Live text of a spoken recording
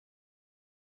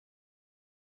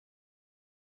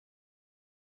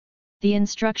The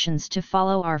instructions to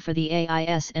follow are for the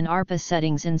AIS and ARPA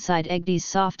settings inside AIS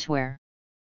software.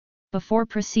 Before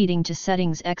proceeding to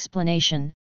settings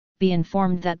explanation, be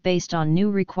informed that based on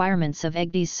new requirements of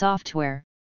AIS software,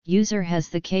 user has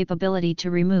the capability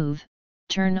to remove,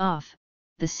 turn off,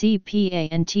 the CPA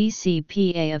and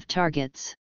TCPA of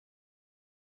targets.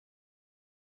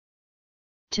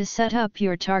 To set up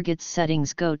your targets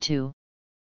settings, go to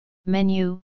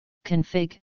Menu,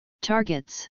 Config,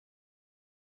 Targets.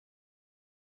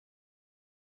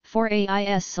 For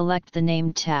AIS, select the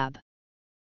Name tab.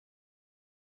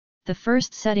 The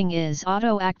first setting is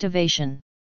Auto Activation.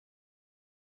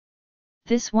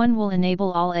 This one will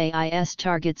enable all AIS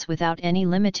targets without any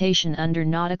limitation under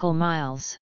nautical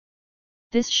miles.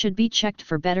 This should be checked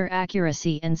for better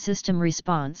accuracy and system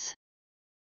response.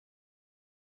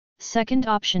 Second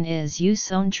option is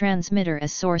Use Own Transmitter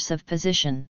as source of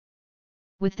position.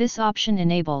 With this option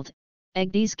enabled,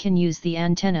 AIS can use the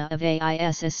antenna of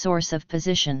AIS as source of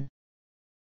position.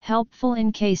 Helpful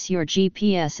in case your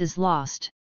GPS is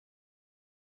lost.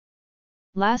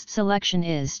 Last selection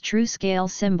is True Scale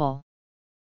symbol.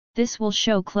 This will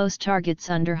show close targets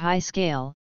under high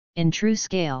scale, in true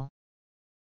scale.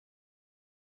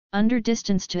 Under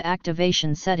Distance to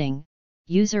Activation setting,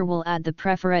 user will add the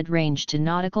preferred range to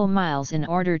nautical miles in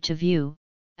order to view,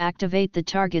 activate the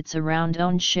targets around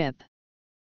own ship.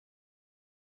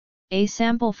 A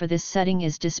sample for this setting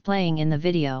is displaying in the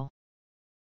video.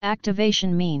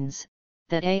 Activation means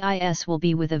that AIS will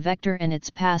be with a vector and its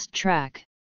past track.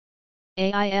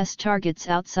 AIS targets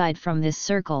outside from this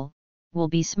circle will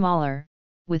be smaller,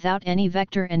 without any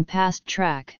vector and past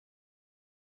track.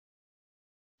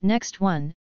 Next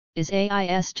one is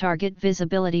AIS target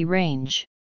visibility range.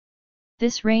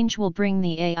 This range will bring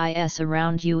the AIS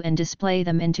around you and display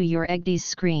them into your AIS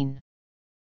screen.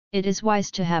 It is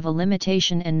wise to have a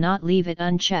limitation and not leave it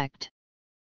unchecked.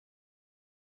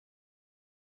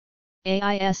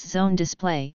 AIS zone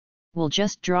display will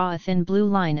just draw a thin blue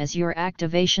line as your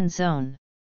activation zone.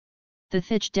 The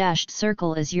thick dashed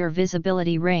circle is your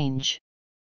visibility range.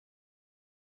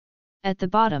 At the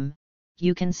bottom,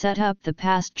 you can set up the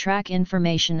past track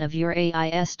information of your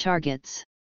AIS targets.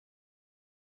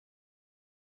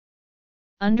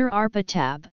 Under ARPA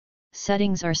tab,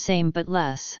 settings are same but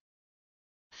less.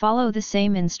 Follow the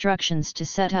same instructions to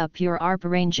set up your ARPA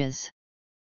ranges.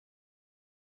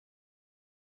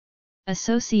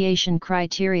 Association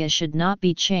criteria should not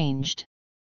be changed.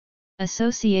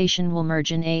 Association will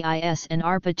merge an AIS and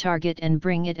ARPA target and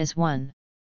bring it as one.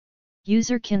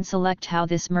 User can select how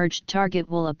this merged target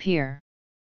will appear.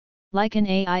 Like an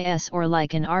AIS or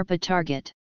like an ARPA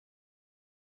target.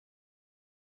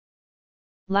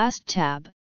 Last tab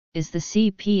is the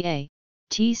CPA,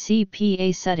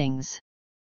 TCPA settings.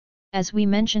 As we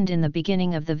mentioned in the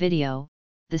beginning of the video,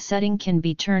 the setting can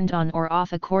be turned on or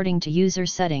off according to user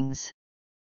settings.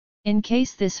 In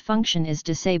case this function is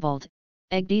disabled,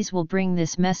 AIS will bring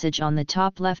this message on the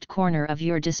top left corner of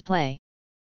your display.